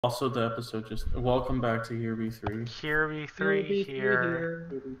Also, the episode just welcome back to HereBThree. HereBThree here.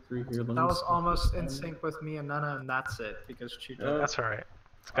 HereBThree here. That was almost in sync with me and Nana, and that's it because she did. That's alright.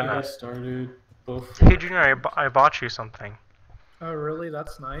 It's I gonna. started before. Hey Junior, I bought you something. Oh really?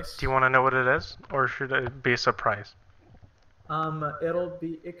 That's nice. Do you want to know what it is, or should it be a surprise?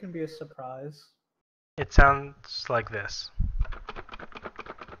 It can be a surprise. It sounds like this.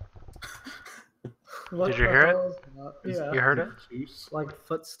 Did you hear it? Yeah. You heard it? Like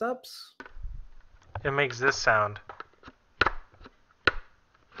footsteps? It makes this sound.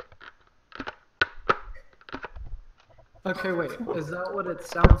 Okay, wait. Is that what it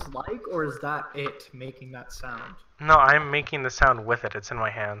sounds like, or is that it making that sound? No, I'm making the sound with it. It's in my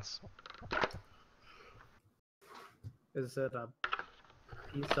hands. Is it a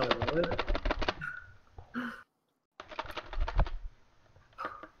piece of wood?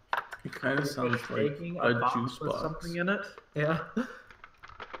 It kind of sounds like a juice with box. something in it? Yeah.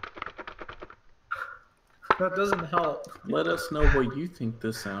 That doesn't help. Let us know what you think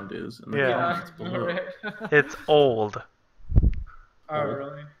this sound is in the comments below. Right. It's old. Oh,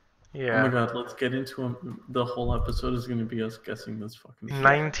 really? Yeah. Oh my god, let's get into them. The whole episode is going to be us guessing this fucking shit.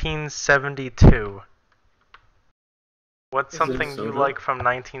 1972. What's Is it something you soda? like from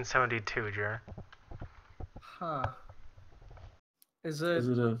 1972, Jer? Huh. Is Is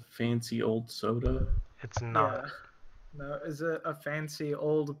it a fancy old soda? It's not. Yeah. No, is it a fancy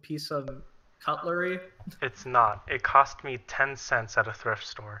old piece of cutlery? It's not. It cost me 10 cents at a thrift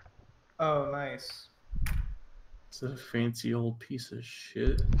store. Oh, nice. Is it a fancy old piece of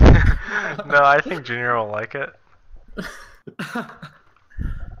shit? No, I think Junior will like it.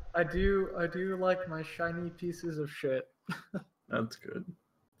 I do like my shiny pieces of shit. That's good.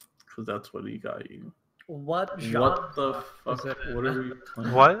 Because that's what he got you. What genre? What the fuck? is it? What are we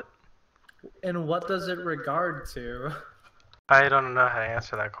playing? What? And what does it regard to? I don't know how to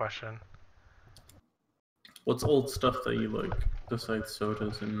answer that question. What's old stuff that you like besides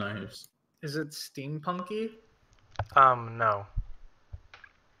sodas and knives? Is it steampunky? No.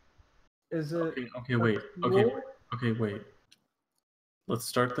 Is it Okay, wait. Okay, wait. Let's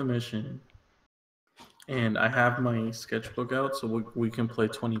start the mission. And I have my sketchbook out, so we can play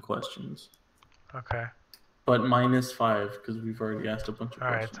 20 questions. Okay. But -5, because we've already asked a bunch of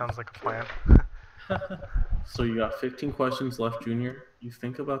Alright, questions. sounds like a plan. So you got 15 questions left, Junior. You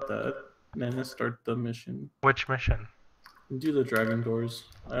think about that, and then start the mission. Which mission? Do the dragon doors.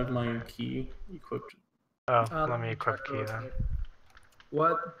 I have my key equipped. Oh, let me equip check key real then. quick.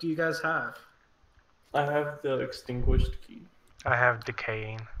 What do you guys have? I have the extinguished key. I have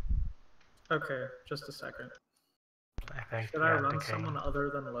decaying. Okay, just a second. I think. Should yeah, I run decaying. someone other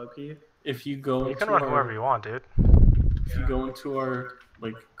than Loki? If you go You into can run our, whoever you want, dude. if you go into our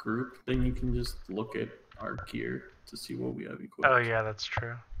group, then you can just look at our gear to see what we have equipped. Oh yeah, that's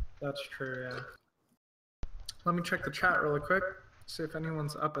true. That's true, yeah. Let me check the chat really quick. See if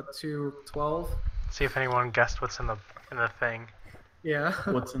anyone's up at 2:12. See if anyone guessed what's in the thing. Yeah.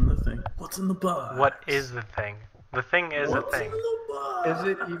 What's in the thing? What's in the box? What is the thing? The thing is What's a thing. in the box? Is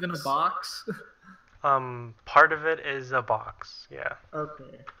it even a box? Part of it is a box. Yeah.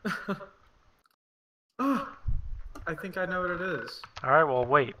 Okay. Oh, I think I know what it is. All right. Well,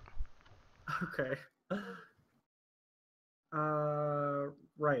 wait. Okay.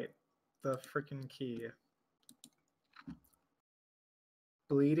 Right. The freaking key.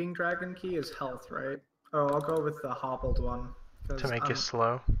 Bleeding dragon key is health, right? Oh, I'll go with the hobbled one. To make you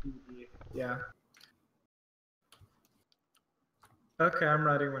slow. Yeah. Okay, I'm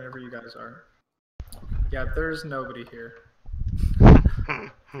ready whenever you guys are. Yeah, there's nobody here.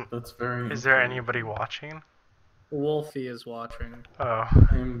 That's very. Is there anybody watching? Wholfie is watching. Oh.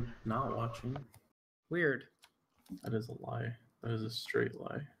 I'm not watching. Weird. That is a lie. That is a straight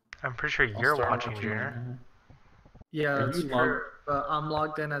lie. I'm pretty sure I'll you're start watching, right Junior. now. Yeah, Are that's you true. But I'm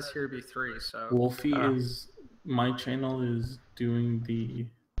logged in as HereBThree, so. Wholfie is. My channel is doing the.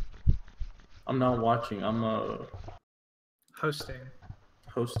 I'm not watching. I'm Hosting.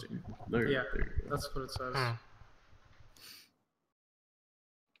 hosting. There Yeah, you go. that's what it says. Hmm.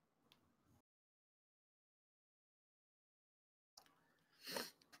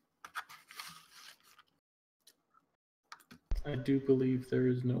 I do believe there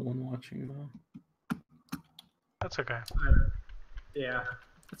is no one watching though. That's okay. Yeah,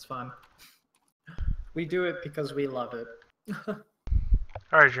 it's fun. We do it because we love it. All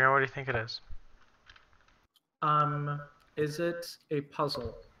right, Junior. What do you think it is? Is it a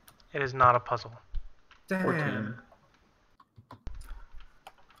puzzle? It is not a puzzle. Damn. 14.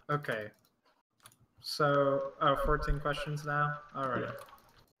 Okay. So, 14 questions now? Alright.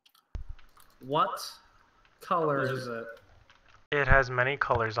 Yeah. What color is it? It has many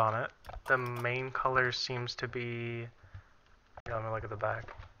colors on it. The main color seems to be... Here, let me look at the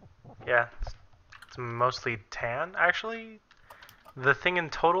back. Yeah, it's mostly tan. Actually, the thing in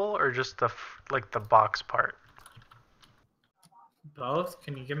total, or just the like the box part? Both?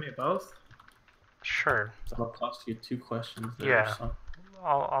 Can you give me both? Sure. That'll cost you 2 questions there. Yeah. So,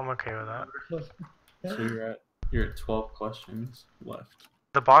 I'm okay with that. so you're at 12 questions left.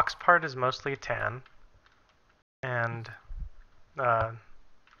 The box part is mostly tan, and the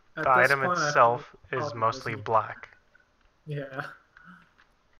item itself is mostly black. Yeah.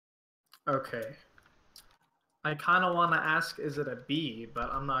 Okay. I kind of want to ask, is it a bee?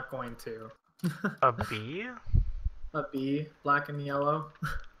 But I'm not going to. A bee? A bee, black and yellow.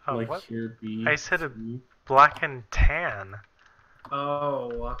 Oh, Like what? HereBThree. I said a black and tan.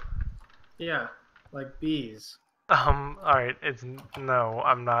 Oh. Yeah, like bees. Alright, no,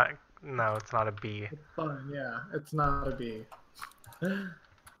 I'm not, no, it's not a bee. It's fun, yeah. It's not a bee.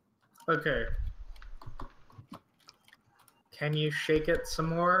 Okay. Can you shake it some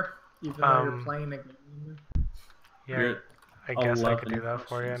more, even though you're playing a game? Yeah, I guess I could do that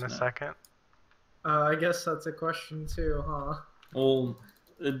for you in a second. I guess that's a question too, huh? Well,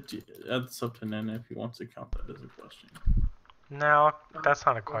 it's up to Nana if he wants to count that as a question. No, that's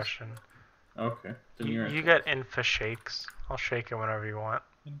not a question. Okay. Then You get infa shakes. I'll shake it whenever you want.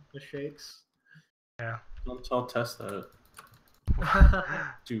 Infa shakes? Yeah. I'll test that.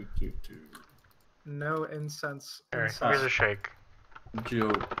 Do. No incense. Here's a shake.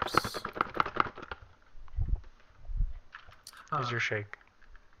 Jokes. Here's your shake.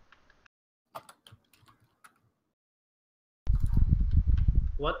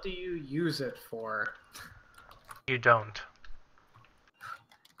 What do you use it for? You don't.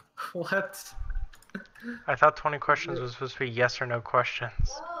 What? I thought 20 questions was supposed to be yes or no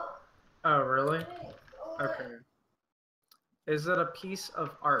questions. Oh, really? Okay. Is it a piece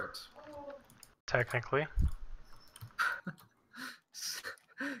of art? Technically.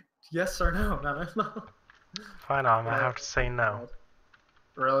 Yes or no? I don't know. Fine, I'm gonna have to say no.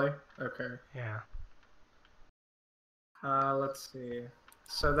 Really? Okay. Yeah. Let's see.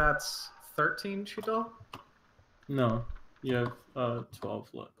 So that's 13 Cheeto? No. You have 12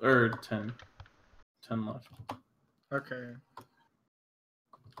 left. Or 10. 10 left. Okay.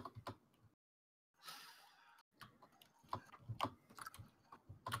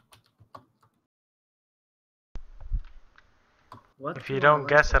 What If you don't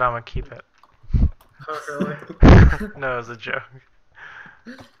guess it, I'm gonna keep it. Oh, really? No, it was a joke.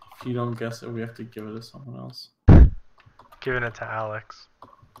 If you don't guess it, we have to give it to someone else. Giving it to Alex.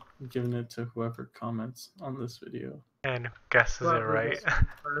 I'm giving it to whoever comments on this video. And guesses it right.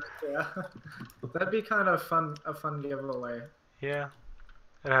 First, yeah. That'd be kind of fun, a fun giveaway. Yeah.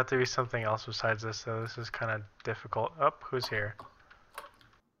 It'd have to be something else besides this, so this is kind of difficult. Oh, who's here?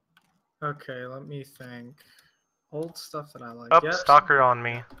 Okay, let me think. Old stuff that I like. Oh, Yep. stalker on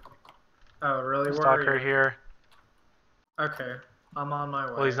me. Oh, really? Stalker here. Okay, I'm on my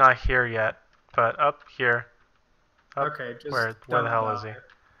way. Well, he's not here yet, but up here. Up. Okay, just where the hell is he?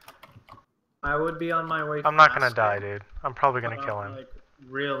 I would be on my way. I'm not gonna die, dude. I'm probably gonna kill him. Like,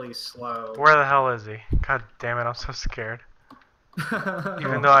 really slow. Where the hell is he? God damn it, I'm so scared.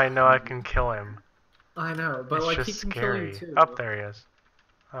 Even though I know I can kill him. I know, but it's like just he can scary. kill you too. Up there he is.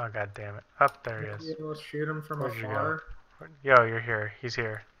 Oh god damn it. Up there he is. You'll shoot him from Where'd afar. you go? Yo, you're here. He's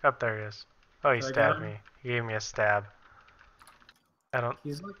here. Up there he is. Oh, he Did I stabbed get him? me. He gave me a stab. I don't.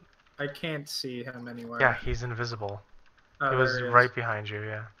 He's like, I can't see him anywhere. Yeah, he's invisible. Oh, He was there is. right behind you,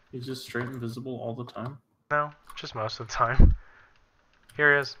 yeah. He's just straight invisible all the time. No, just most of the time.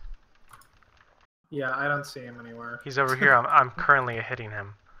 Here he is. Yeah, I don't see him anywhere. He's over here. I'm currently hitting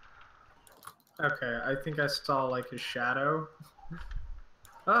him. Okay, I think I saw like his shadow.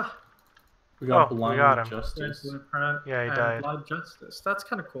 Ah, We got we blind got him. justice. blueprint. Yeah, he and died. Blood justice. That's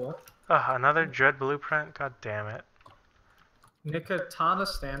kind of cool. Another dread blueprint? God damn it. Nikatana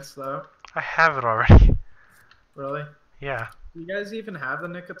stance though. I have it already. Really? Yeah. You guys even have the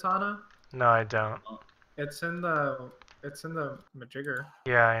Nikatana? No, I don't. It's in the majigger.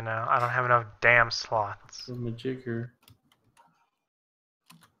 Yeah, I know. I don't have enough damn slots. The Majigger.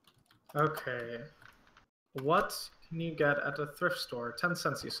 Okay. What can you get at a thrift store? 10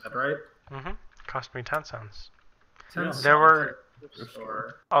 cents you said, right? Mm-hmm. Cost me 10 cents. 10 Yeah. cents There were... at a thrift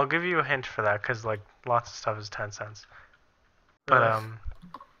store. I'll give you a hint for that, because, like, lots of stuff is 10 cents. But,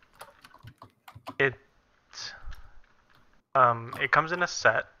 it comes in a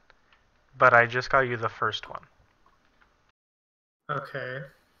set, but I just got you the first one. Okay.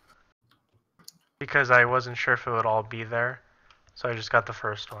 Because I wasn't sure if it would all be there, so I just got the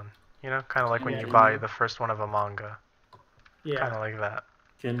first one. You know, kind of like when Yeah, you you buy know. the first one of a manga. Yeah. Kind of like that.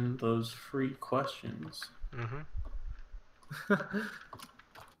 Getting those free questions. Mm-hmm.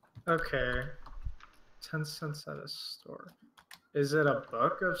 Okay. 10 cents at a store. Is it a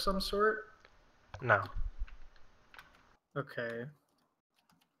book of some sort? No. Okay.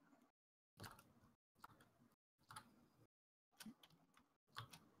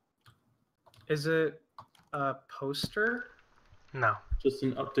 Is it a poster? No. Just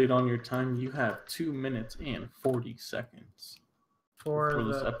an update on your time. You have 2 minutes and 40 seconds For before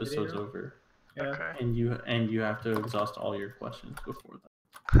this the episode's video? over. Yeah. Okay. And you have to exhaust all your questions before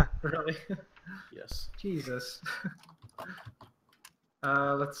that. Really? Yes. Jesus.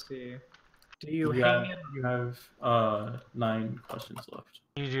 Let's see. Do you hang it? You have 9 questions left.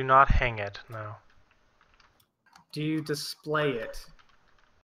 You do not hang it, no. Do you display it?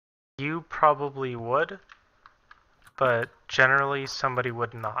 You probably would, but generally somebody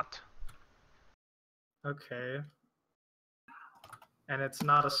would not. Okay. And it's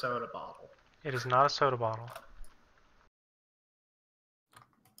not a soda bottle. It is not a soda bottle.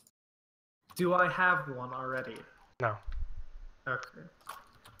 Do I have one already? No, Okay.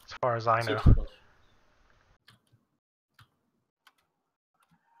 as far as I know. 6 questions.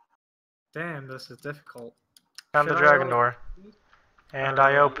 Damn, this is difficult. Found the Should I dragon roll- door, and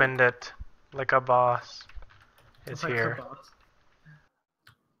I opened it like a boss. It's Like a here. boss.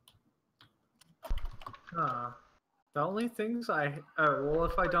 The only things well,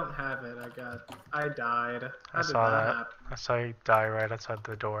 if I don't have it, I died. How I did saw that that. happen? I saw you die right outside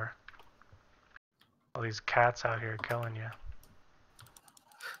the door. All these cats out here killing you.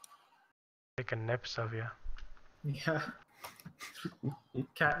 Taking nips of you. Yeah.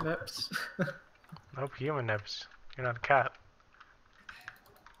 Catnips. Nope, human nips. You're not a cat.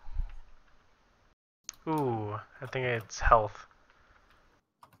 Ooh, I think it's health.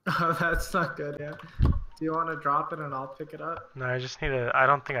 Oh, that's not good, yeah. Do you want to drop it and I'll pick it up? No, I just need to. I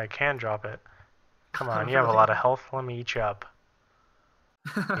don't think I can drop it. Come on, you have a Really? lot of health. Let me eat you up.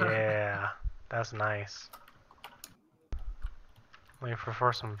 Yeah, that's nice. Let me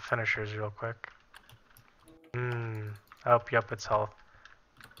prefer some finishers real quick. Oh, yep, it's health.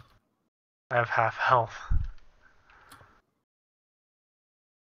 I have half health.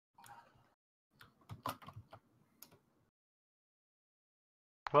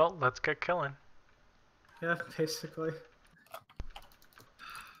 Well, let's get killing. Yeah, basically.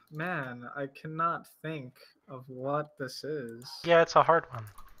 Man, I cannot think of what this is. Yeah, it's a hard one.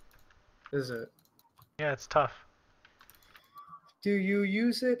 Is it? Yeah, it's tough. Do you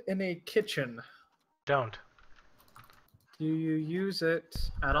use it in a kitchen? Don't. Do you use it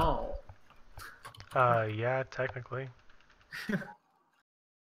at all? Yeah, technically.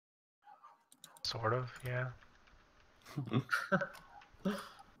 Sort of, yeah.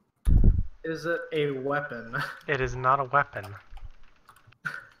 Is it a weapon? It is not a weapon.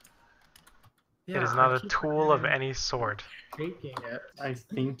 Yeah, It is I not a keep tool of forgetting any sort. Shaking it. I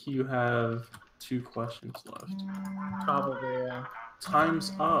think you have 2 questions left. Probably, yeah.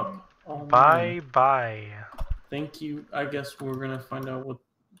 Time's up. Oh, Bye man. bye. Thank you. I guess we're gonna find out what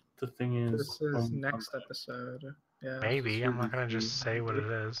the thing is. This is next episode. Yeah. Maybe. I'm not gonna just say what it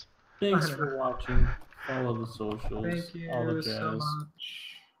is. Thanks for watching. Follow the socials. Thank you all the so jazz.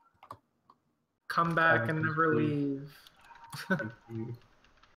 much. Come back and never leave. Thank you.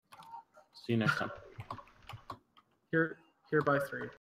 See you next time. HereBThree.